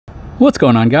What's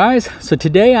going on, guys? So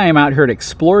today I am out here at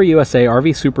Explore USA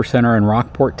RV Supercenter in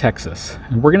Rockport, Texas.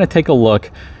 And we're going to take a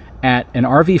look at an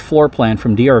RV floor plan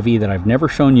from DRV that I've never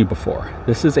shown you before.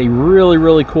 This is a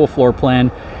really cool floor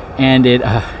plan, and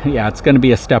it's going to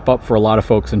be a step up for a lot of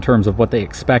folks in terms of what they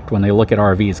expect when they look at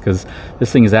RVs, because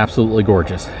this thing is absolutely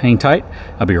gorgeous. Hang tight,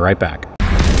 I'll be right back.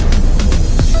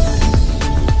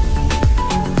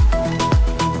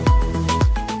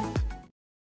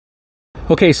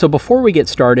 Okay, so before we get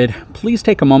started, please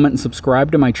take a moment and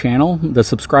subscribe to my channel. The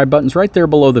subscribe button's right there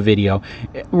below the video.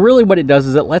 Really what it does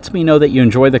is it lets me know that you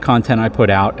enjoy the content I put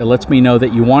out. It lets me know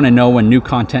that you want to know when new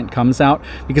content comes out,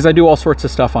 because I do all sorts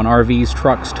of stuff on RVs,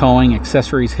 trucks, towing,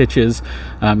 accessories, hitches,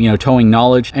 towing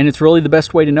knowledge, and it's really the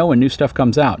best way to know when new stuff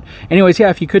comes out. Anyways, yeah,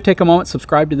 if you could take a moment,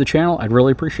 subscribe to the channel, I'd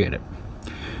really appreciate it.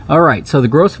 All right, so the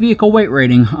gross vehicle weight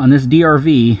rating on this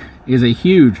DRV is a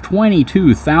huge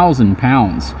 22,000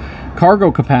 pounds.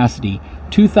 Cargo capacity,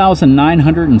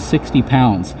 2,960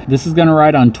 pounds. This is going to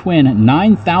ride on twin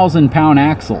 9,000 pound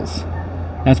axles.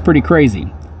 That's pretty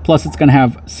crazy. Plus it's going to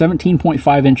have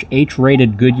 17.5-inch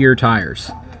H-rated Goodyear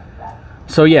tires.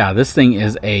 So yeah, this thing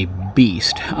is a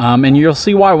beast. And you'll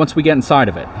see why once we get inside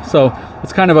of it. So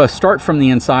it's kind of a start from the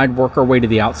inside, work our way to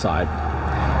the outside.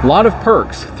 A lot of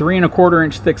perks: 3¼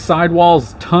 inch thick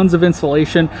sidewalls, tons of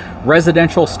insulation,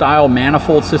 residential style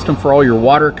manifold system for all your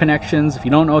water connections. If you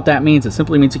don't know what that means, it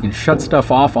simply means you can shut stuff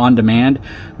off on demand.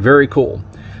 Very cool.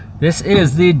 This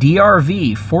is the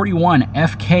DRV 41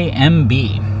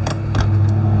 FKMB.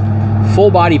 Full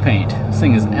body paint. This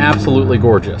thing is absolutely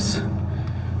gorgeous.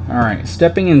 All right,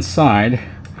 stepping inside,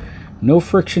 no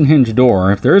friction hinge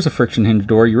door. If there is a friction hinge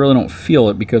door, you really don't feel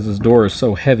it because this door is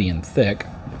so heavy and thick.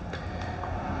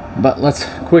 But let's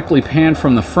quickly pan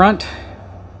from the front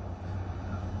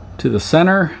to the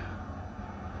center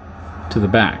to the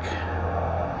back.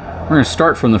 We're going to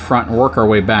start from the front and work our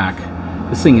way back.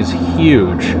 This thing is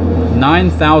huge.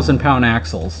 9,000 pound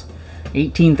axles,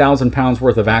 18,000 pounds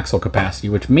worth of axle capacity,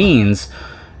 which means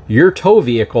your tow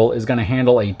vehicle is going to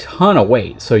handle a ton of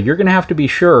weight. So you're going to have to be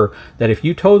sure that if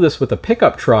you tow this with a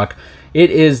pickup truck, it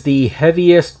is the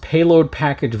heaviest payload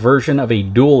package version of a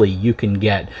dually you can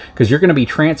get, because you're going to be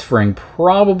transferring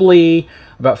probably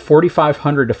about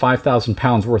 4,500 to 5,000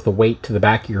 pounds worth of weight to the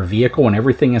back of your vehicle when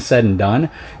everything is said and done.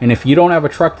 And if you don't have a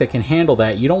truck that can handle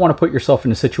that, you don't want to put yourself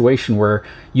in a situation where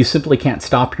you simply can't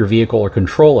stop your vehicle or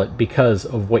control it because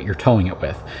of what you're towing it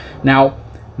with. Now,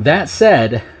 that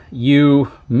said, you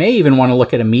may even want to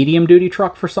look at a medium duty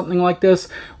truck for something like this,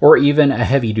 or even a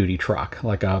heavy duty truck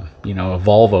like a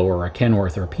Volvo or a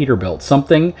Kenworth or a Peterbilt,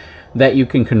 something that you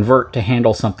can convert to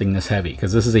handle something this heavy,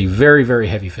 because this is a very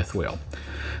heavy fifth wheel.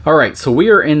 All right, so we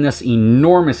are in this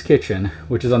enormous kitchen,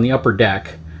 which is on the upper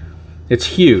deck. It's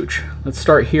huge. Let's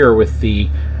start here with the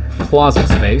closet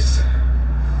space,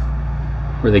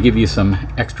 where they give you some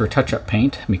extra touch-up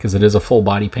paint because it is a full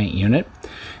body paint unit.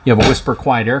 You have a Whisper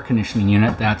Quiet air conditioning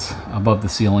unit that's above the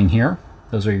ceiling here.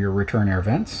 Those are your return air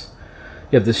vents.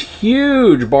 You have this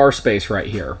huge bar space right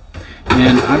here.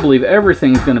 And I believe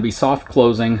everything's going to be soft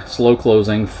closing, slow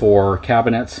closing for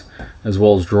cabinets as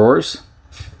well as drawers.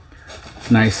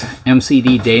 Nice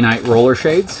MCD day-night roller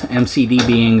shades. MCD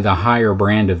being the higher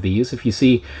brand of these. If you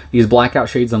see these blackout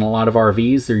shades on a lot of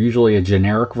RVs, they're usually a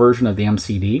generic version of the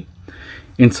MCD.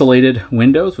 Insulated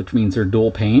windows, which means they're dual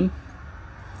pane.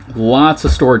 Lots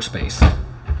of storage space.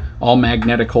 All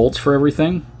magnetic holds for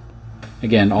everything.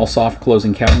 Again, all soft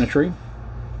closing cabinetry.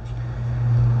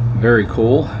 Very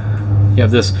cool. You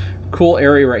have this cool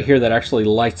area right here that actually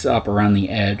lights up around the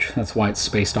edge. That's why it's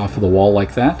spaced off of the wall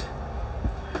like that.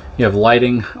 You have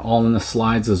lighting all in the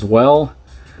slides as well.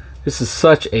 This is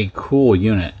such a cool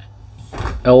unit.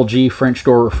 LG French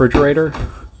door refrigerator.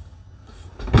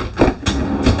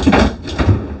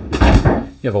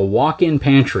 You have a walk-in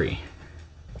pantry.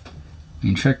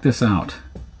 And check this out.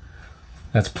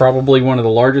 That's probably one of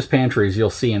the largest pantries you'll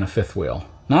see in a fifth wheel.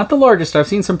 Not the largest, I've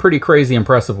seen some pretty crazy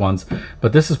impressive ones,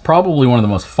 but this is probably one of the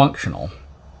most functional.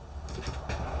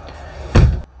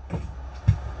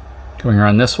 Going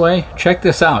around this way, check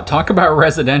this out. Talk about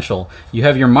residential. You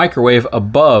have your microwave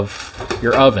above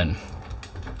your oven,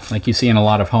 like you see in a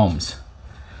lot of homes.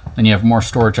 Then you have more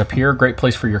storage up here. Great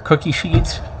place for your cookie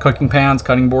sheets, cooking pans,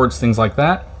 cutting boards, things like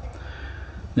that.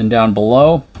 Then down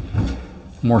below,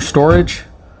 more storage.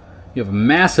 You have a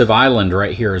massive island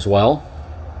right here as well.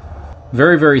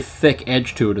 Very thick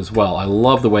edge to it as well. I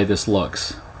love the way this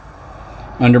looks.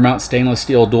 Undermount stainless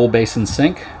steel dual basin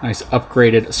sink. Nice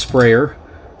upgraded sprayer.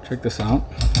 Check this out.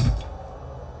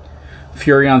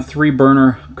 Furrion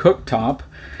 3-burner cooktop.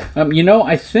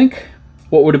 I think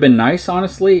what would have been nice,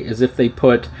 honestly, is if they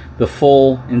put the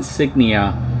full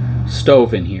insignia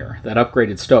stove in here, that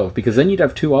upgraded stove, because then you'd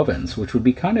have 2 ovens, which would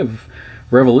be kind of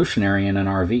revolutionary in an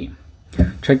RV.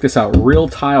 Check this out, real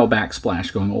tile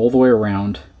backsplash going all the way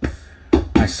around.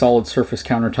 Nice solid surface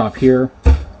countertop here.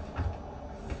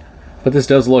 But this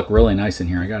does look really nice in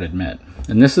here, I gotta admit.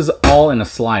 And this is all in a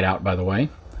slide out, by the way,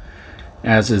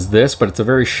 as is this, but it's a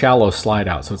very shallow slide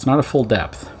out, so it's not a full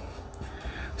depth.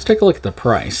 Let's take a look at the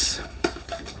price.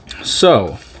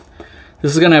 So,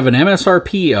 this is going to have an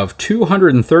MSRP of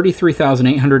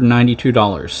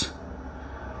 $233,892.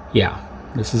 Yeah,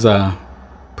 this is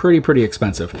pretty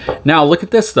expensive. Now, look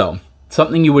at this, though.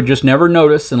 Something you would just never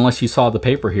notice unless you saw the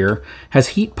paper here, has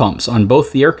heat pumps on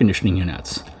both the air conditioning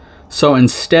units. So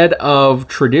instead of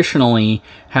traditionally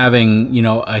having, you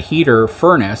know, a heater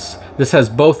furnace, this has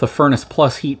both a furnace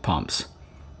plus heat pumps.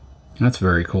 That's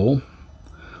very cool.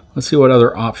 Let's see what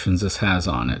other options this has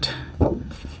on it.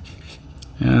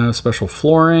 Special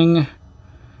flooring,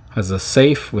 has a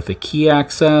safe with a key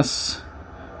access,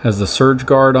 has the surge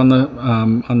guard on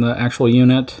the actual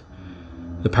unit,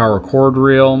 the power cord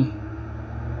reel,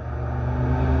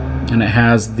 and it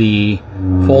has the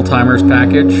full timers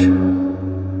package.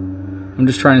 I'm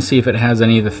just trying to see if it has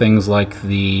any of the things like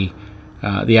the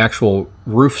actual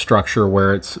roof structure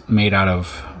where it's made out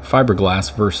of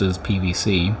fiberglass versus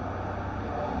PVC.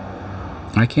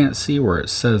 I can't see where it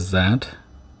says that.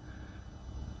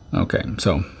 Okay,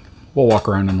 so we'll walk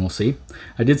around and we'll see.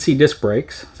 I did see disc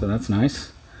brakes, so that's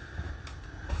nice.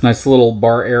 Nice little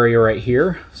bar area right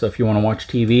here. So if you want to watch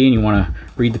TV and you want to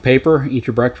read the paper, eat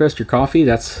your breakfast, your coffee,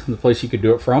 that's the place you could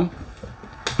do it from.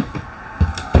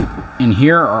 In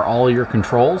here are all your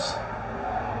controls,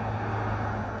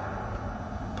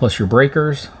 plus your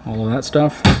breakers, all of that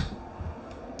stuff.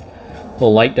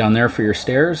 Little light down there for your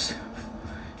stairs.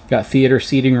 Got theater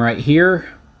seating right here.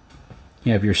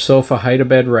 You have your sofa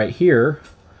hide-a-bed right here.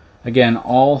 Again,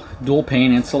 all dual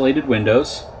pane insulated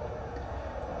windows.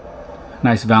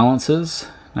 Nice valances,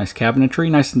 nice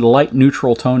cabinetry, nice light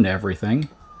neutral tone to everything.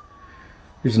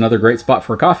 Here's another great spot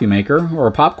for a coffee maker or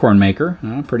a popcorn maker.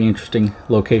 Pretty interesting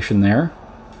location there.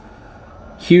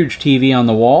 Huge TV on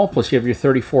the wall, plus you have your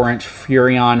 34-inch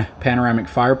Furrion panoramic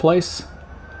fireplace.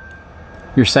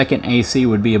 Your second AC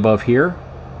would be above here.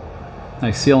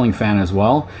 Nice ceiling fan as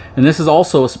well. And this is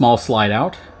also a small slide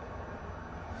out.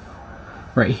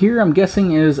 Right here, I'm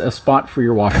guessing, is a spot for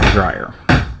your washer dryer.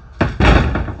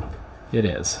 It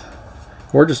is.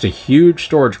 Or just a huge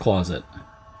storage closet.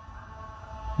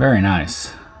 Very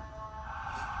nice.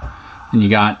 And you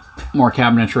got more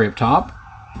cabinetry up top.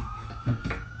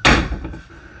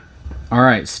 All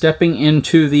right, stepping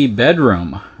into the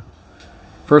bedroom.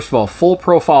 First of all, full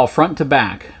profile front to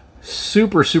back.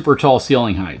 Super tall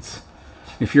ceiling heights.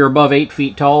 If you're above 8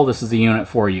 feet tall, this is the unit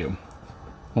for you.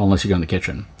 Well, unless you go in the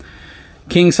kitchen.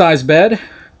 King size bed.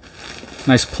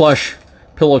 Nice plush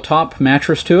pillow top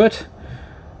mattress to it.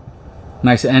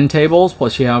 Nice end tables,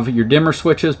 plus you have your dimmer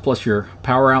switches, plus your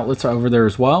power outlets over there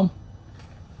as well.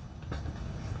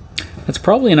 That's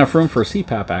probably enough room for a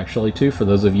CPAP actually too, for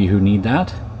those of you who need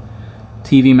that.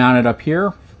 TV mounted up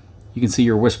here. You can see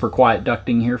your whisper quiet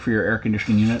ducting here for your air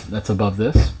conditioning unit. That's above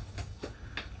this.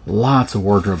 Lots of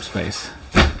wardrobe space.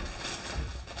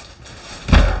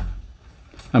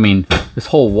 I mean, this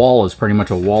whole wall is pretty much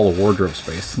a wall of wardrobe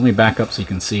space. Let me back up so you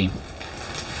can see.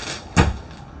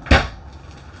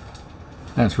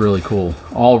 That's really cool.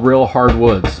 All real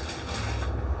hardwoods.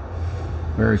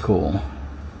 Very cool.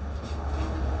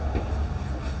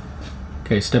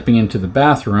 Okay, stepping into the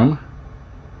bathroom.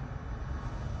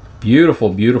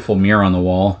 Beautiful mirror on the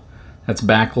wall. That's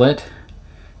backlit.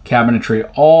 Cabinetry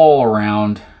all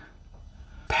around.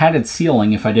 Padded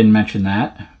ceiling, if I didn't mention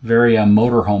that. Very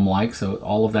motorhome-like, so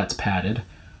all of that's padded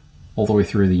all the way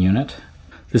through the unit.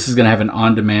 This is going to have an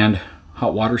on-demand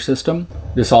hot water system.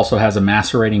 This also has a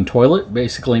macerating toilet.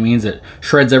 Basically means it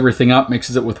shreds everything up,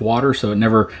 mixes it with water so it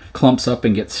never clumps up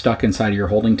and gets stuck inside of your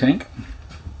holding tank.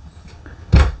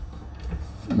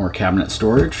 More cabinet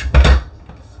storage.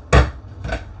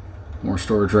 More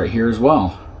storage right here as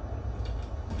well.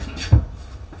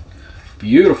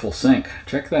 Beautiful sink.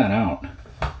 Check that out.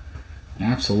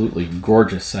 Absolutely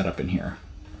gorgeous setup in here.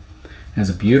 It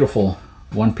has a beautiful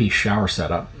one-piece shower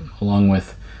setup along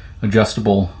with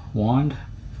adjustable wand.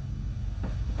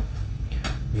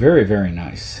 Very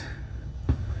nice.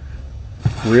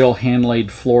 Real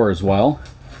hand-laid floor as well.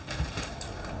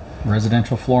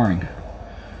 Residential flooring.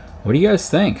 What do you guys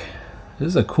think? This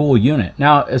is a cool unit.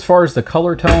 Now, as far as the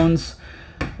color tones,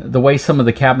 the way some of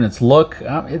the cabinets look,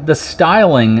 the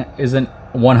styling isn't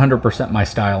 100% my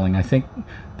styling. I think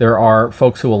there are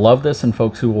folks who will love this and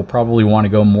folks who will probably want to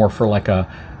go more for like a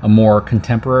more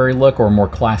contemporary look or a more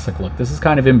classic look. This is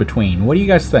kind of in between. What do you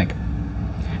guys think?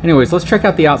 Anyways, let's check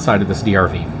out the outside of this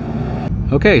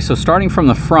DRV. Okay, so starting from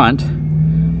the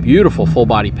front, beautiful full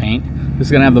body paint. This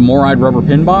is going to have the MORryde rubber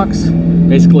pin box.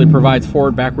 Basically provides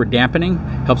forward backward dampening,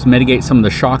 helps mitigate some of the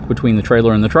shock between the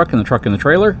trailer and the truck and the truck and the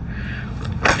trailer.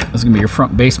 This is going to be your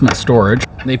front basement storage.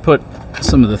 They put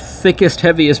some of the thickest,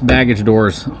 heaviest baggage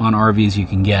doors on RVs you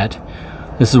can get.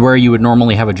 This is where you would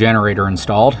normally have a generator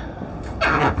installed.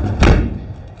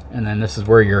 And then this is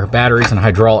where your batteries and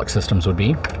hydraulic systems would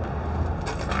be.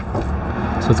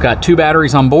 So it's got 2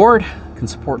 batteries on board, can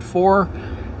support 4,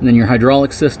 and then your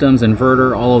hydraulic systems,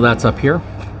 inverter, all of that's up here.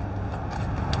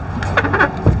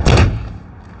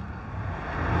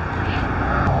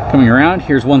 Coming around,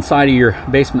 here's one side of your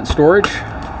basement storage.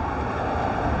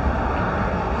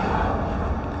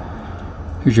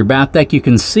 Here's your bath deck. You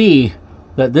can see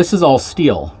that this is all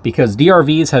steel because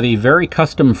DRVs have a very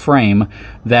custom frame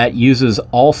that uses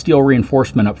all steel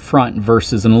reinforcement up front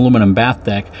versus an aluminum bath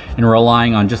deck and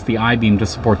relying on just the I-beam to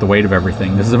support the weight of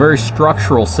everything. This is a very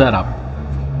structural setup.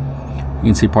 You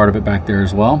can see part of it back there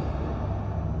as well.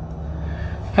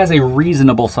 Has a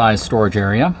reasonable sized storage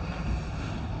area.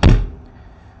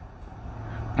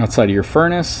 Outside of your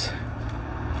furnace,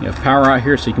 you have power out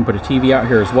here, so you can put a TV out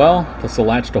here as well, plus the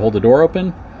latch to hold the door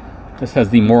open. This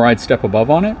has the MORryde step above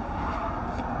on it.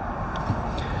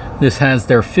 This has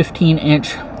their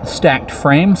 15-inch stacked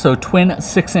frame, so twin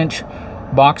 6-inch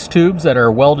box tubes that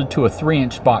are welded to a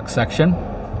 3-inch box section.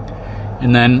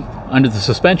 And then under the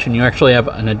suspension, you actually have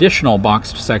an additional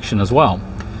boxed section as well.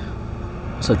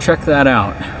 So check that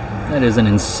out. That is an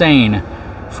insane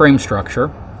frame structure.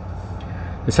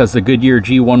 This has the Goodyear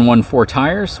G114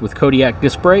 tires with Kodiak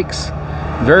disc brakes.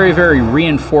 Very, very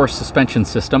reinforced suspension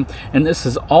system. And this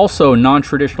is also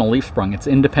non-traditional leaf sprung. It's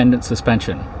independent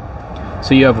suspension.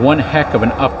 So you have one heck of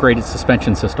an upgraded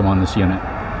suspension system on this unit.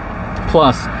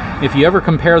 Plus, if you ever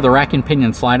compare the rack and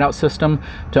pinion slide out system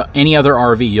to any other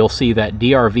RV, you'll see that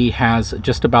DRV has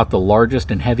just about the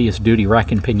largest and heaviest duty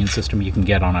rack and pinion system you can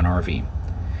get on an RV.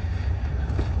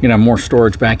 You're gonna have more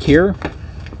storage back here.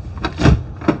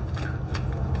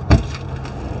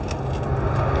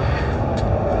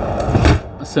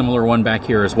 Similar one back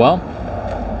here as well.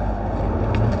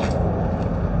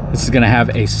 This is going to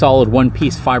have a solid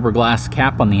one-piece fiberglass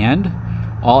cap on the end,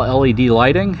 all LED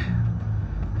lighting.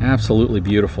 Absolutely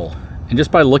beautiful. And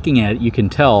just by looking at it, you can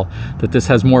tell that this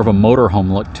has more of a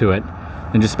motorhome look to it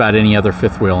than just about any other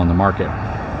fifth wheel on the market.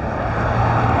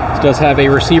 This does have a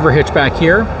receiver hitch back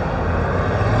here.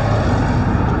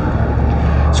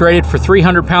 It's rated for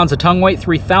 300 pounds of tongue weight,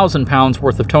 3,000 pounds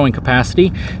worth of towing capacity,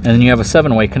 and then you have a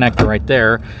 7-way connector right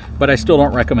there, but I still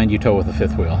don't recommend you tow with a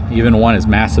fifth wheel, even one as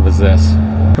massive as this.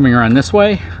 Coming around this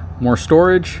way, more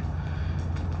storage.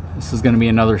 This is going to be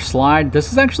another slide.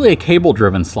 This is actually a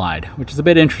cable-driven slide, which is a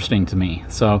bit interesting to me.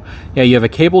 So yeah, you have a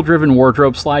cable-driven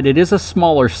wardrobe slide. It is a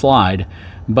smaller slide,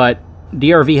 but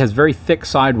DRV has very thick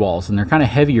sidewalls and they're kind of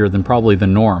heavier than probably the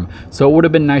norm. So it would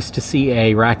have been nice to see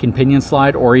a rack and pinion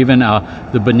slide or even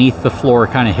the beneath the floor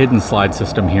kind of hidden slide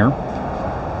system here.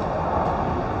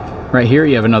 Right here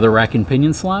you have another rack and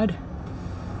pinion slide.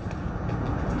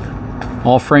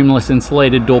 All frameless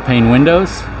insulated dual pane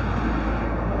windows.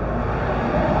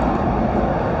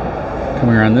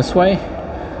 Coming around this way,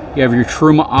 you have your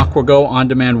Truma AquaGo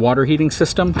on-demand water heating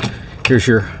system. Here's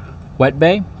your wet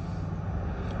bay.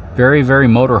 Very, very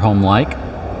motorhome-like.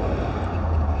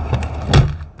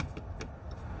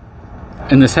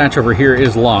 And this hatch over here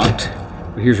is locked.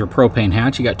 But here's your propane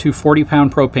hatch. You got 2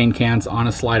 40-pound propane cans on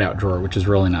a slide-out drawer, which is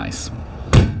really nice.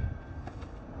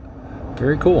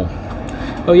 Very cool.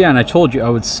 Oh yeah, and I told you I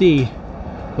would see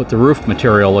what the roof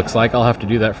material looks like. I'll have to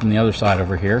do that from the other side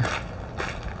over here.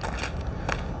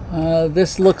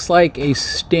 This looks like a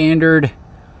standard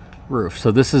roof.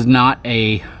 So this is not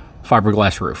a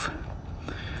fiberglass roof.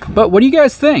 But what do you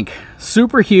guys think?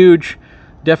 Super huge.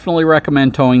 Definitely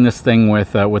recommend towing this thing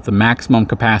with the maximum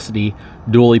capacity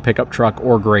dually pickup truck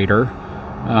or greater.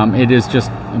 It is just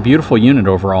a beautiful unit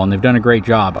overall, and they've done a great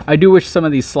job. I do wish some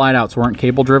of these slide outs weren't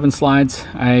cable driven slides.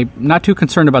 I'm not too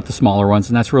concerned about the smaller ones,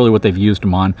 and that's really what they've used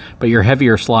them on, but your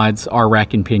heavier slides are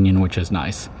rack and pinion, which is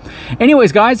nice.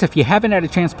 Anyways guys, if you haven't had a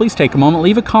chance, please take a moment,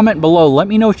 leave a comment below, let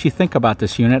me know what you think about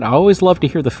this unit. I always love to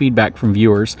hear the feedback from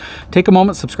viewers. Take a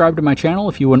moment, subscribe to my channel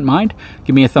if you wouldn't mind,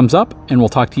 give me a thumbs up, and we'll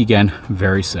talk to you again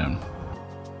very soon.